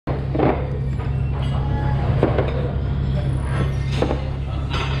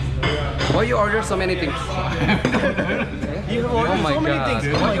Why you order so many things? You have ordered so many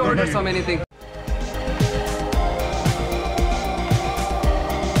things. Why you order so many things?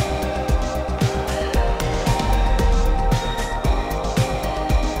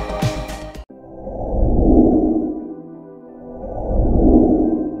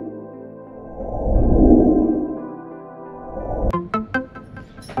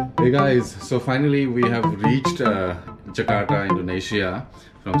 Hey guys, so finally we have reached Jakarta, Indonesia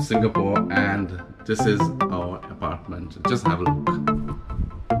from Singapore, and this is our apartment. Just have a look.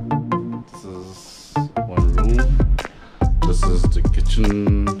 This is one room. This is the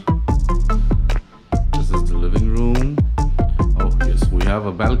kitchen. This is the living room. Oh yes, we have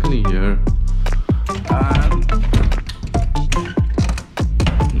a balcony here. And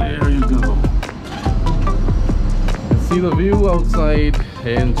there you go. See the view outside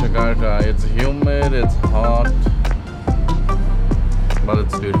in Jakarta. It's humid, it's hot, but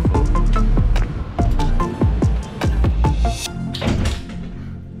it's beautiful.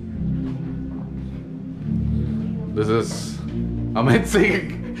 This is Amit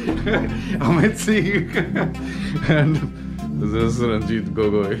Singh. Amit Singh. And this is Ranjit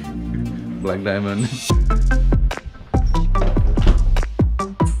Gogoi, Black Diamond.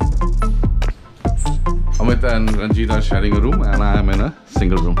 Amit and Ranjit are sharing a room, and I am in a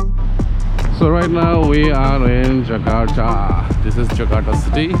single room. So right now we are in Jakarta. This is Jakarta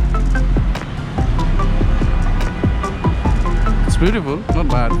city. It's beautiful, not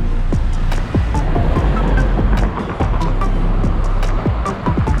bad.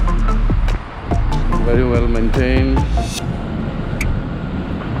 Very well maintained.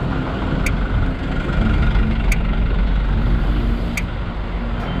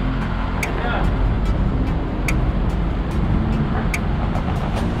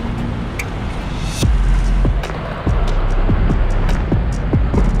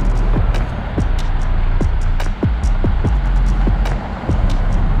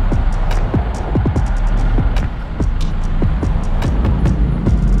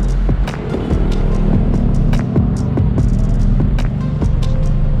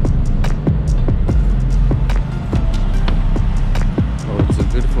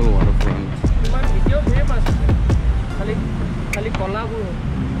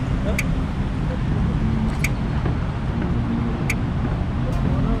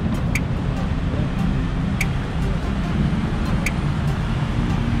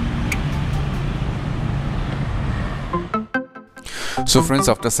 So friends,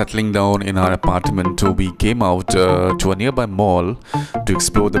 after settling down in our apartment, we came out to a nearby mall to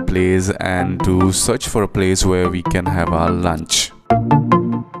explore the place and to search for a place where we can have our lunch.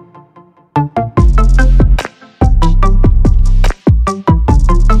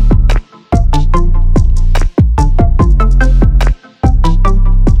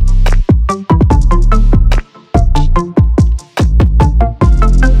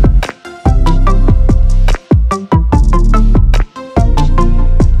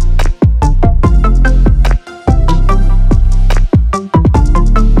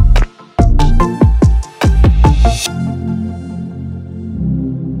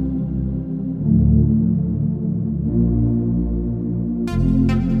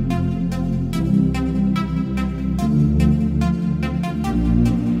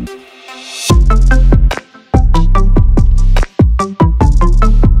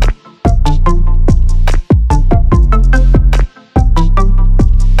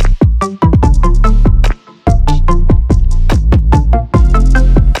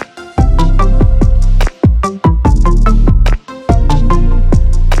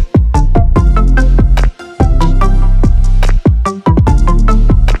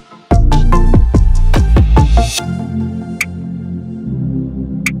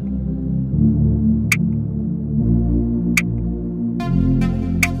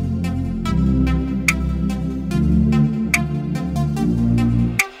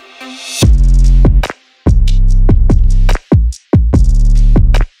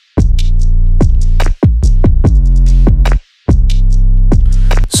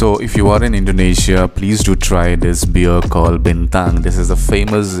 So if you are in Indonesia, please do try this beer called Bintang. This is a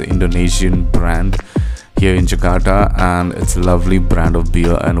famous Indonesian brand here in Jakarta, and it's a lovely brand of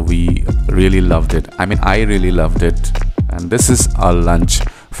beer, and we really loved it. I mean, I really loved it. And this is our lunch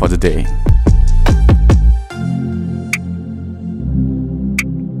for the day.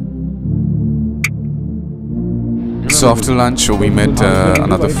 So after lunch we met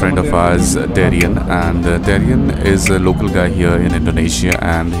another friend of ours, Darian, and Darian is a local guy here in Indonesia,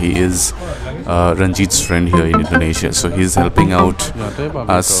 and he is Ranjit's friend here in Indonesia. So he's helping out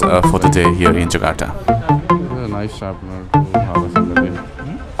us for the day here in Jakarta. Nice sharpener to harvest in the bin.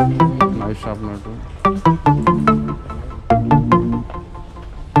 knife sharpener too.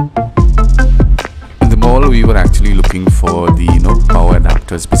 In the mall, we were actually looking for the power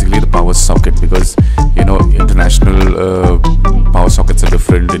adapters, basically the power socket, because international power sockets are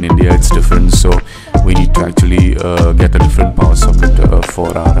different. In India, it's different, so we need to actually get a different power socket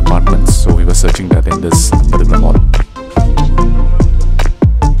for our apartments. So we were searching that in this particular mall.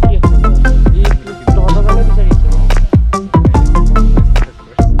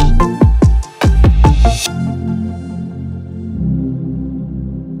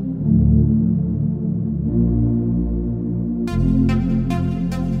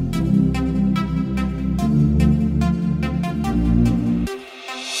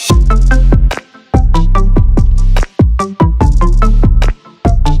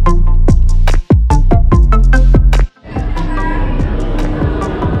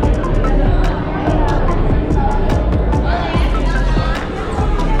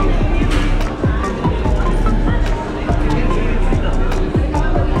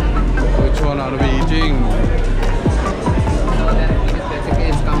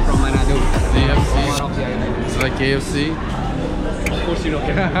 KFC? Of course you know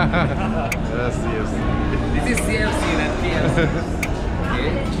KFC. Yes, yes. This is CFC, not KFC.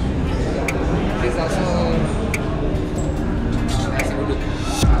 Okay. This also nasi uduk.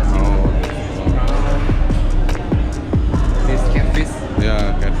 Oh. This catfish.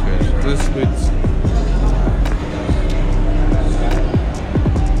 Yeah, catfish. This squids.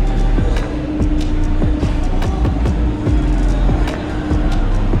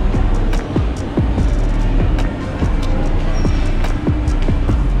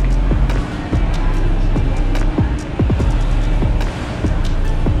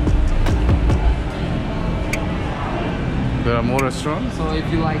 There are more restaurants? So if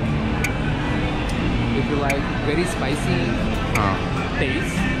you like very spicy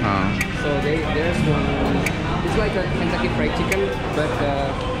taste, so there's one. It's like a Kentucky Fried Chicken, but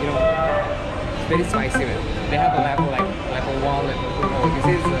very spicy. They have a level like level 1, level 2. This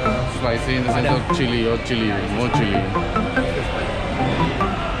is Spicy in the sense of chili or chili, more chili.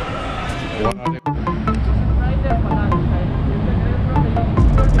 What are they?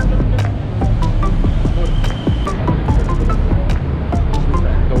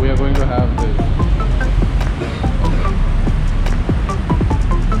 So we are going to have this.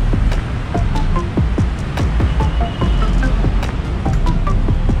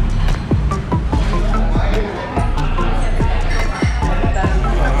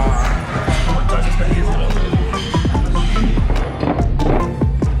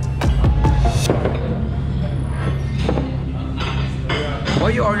 why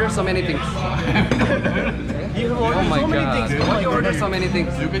you order so many things? You have ordered Oh my so many God. things. Why you order so many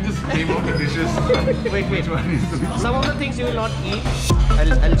things? You can just name out the dishes. Wait. Which one is Some of the things you will not eat.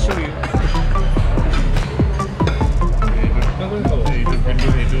 I'll show you.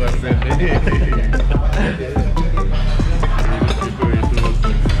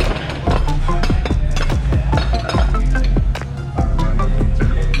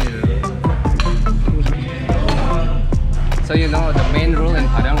 So you know the main rule in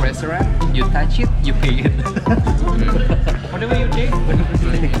Padang restaurant, you touch it, you pay it. Whatever you take. In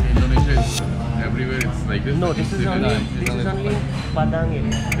Indonesia, it's everywhere it's like this. No, this is only Padang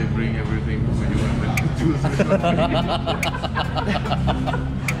area. They bring everything to you and then you choose which one.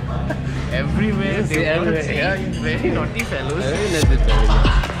 Everywhere. See, everywhere. Yeah, very naughty fellows.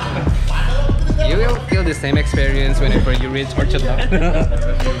 You will feel the same experience whenever you reach Orchard Road.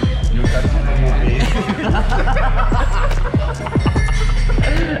 You touch it and you pay.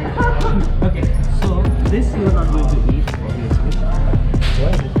 Okay, so this you are not going to eat, obviously.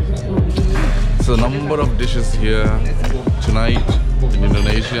 So number of dishes here tonight in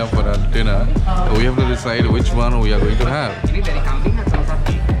Indonesia for our dinner. We have to decide which one we are going to have. Ini dari kambing atau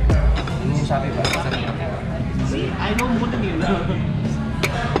sapi? Sapi, Pak. See, I know more than you know.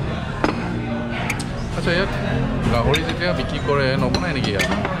 আচ্ছা ইয়াত গাহৰি যেতিয়া বিক্ৰী কৰে নবনাই নেকি ইয়াত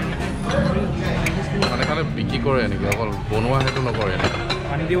মানে খালে বিক্ৰী কৰে নেকি অকল বনোৱা সেইটো নকৰে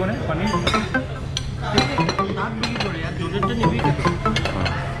পানী দিবনে পানী তাত বিক্ৰী কৰে ইয়াত দুটাতে নিবিকে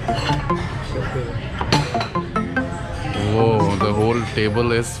Oh, the whole table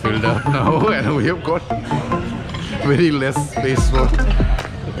is filled up now and we have got very less space for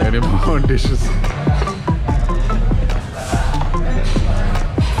any more dishes.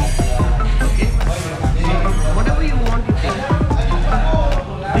 whatever you want to take.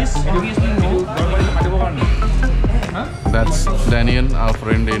 This obviously no. That's Daniel, our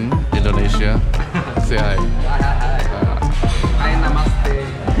friend in Indonesia. Say hi. Hai namaste.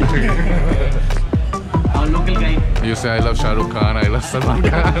 Our local guy. you say I love Shah Rukh Khan, I love Salman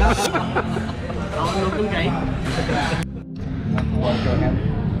Khan. Our local guy. Wash your hands.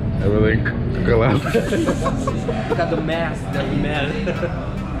 Everything collapsed. Look at the mess, the smell.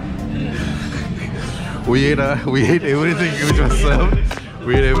 We ate everything which was served.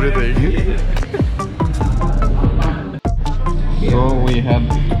 We ate everything. So we had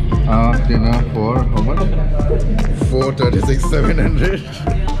dinner for how much? 436, 700.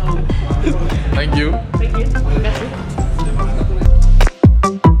 Thank you. Thank you.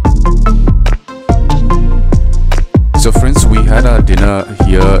 So friends, we had our dinner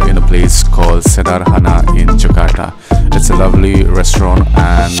here in a place called Sederhana in Jakarta. It's a lovely restaurant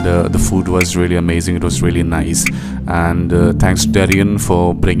and the food was really amazing. It was really nice, and thanks to Darian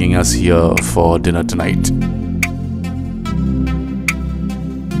for bringing us here for dinner tonight.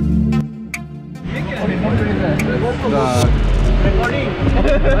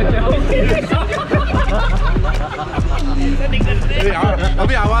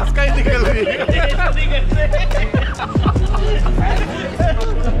 अभी आवाज का ही निकल रही है.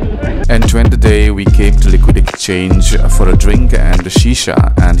 And to end the day, we came to Liquid Exchange for a drink and a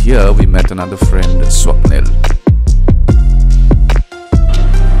shisha, and here we met another friend, Swapnil.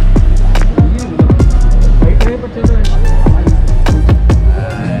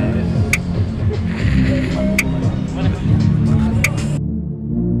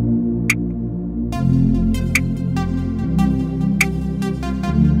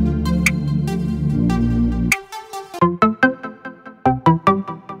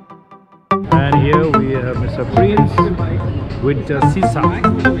 And here we have Mr. Prince with the sisa.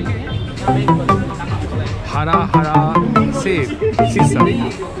 Hara save sisa.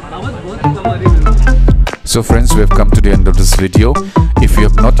 So friends, we have come to the end of this video. If you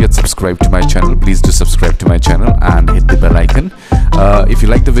have not yet subscribed to my channel, please do subscribe to my channel and hit the bell icon. If you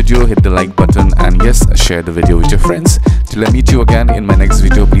like the video, hit the like button, and yes, share the video with your friends. Till I meet you again in my next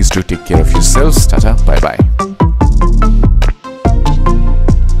video, please do take care of yourselves. Tata, bye bye.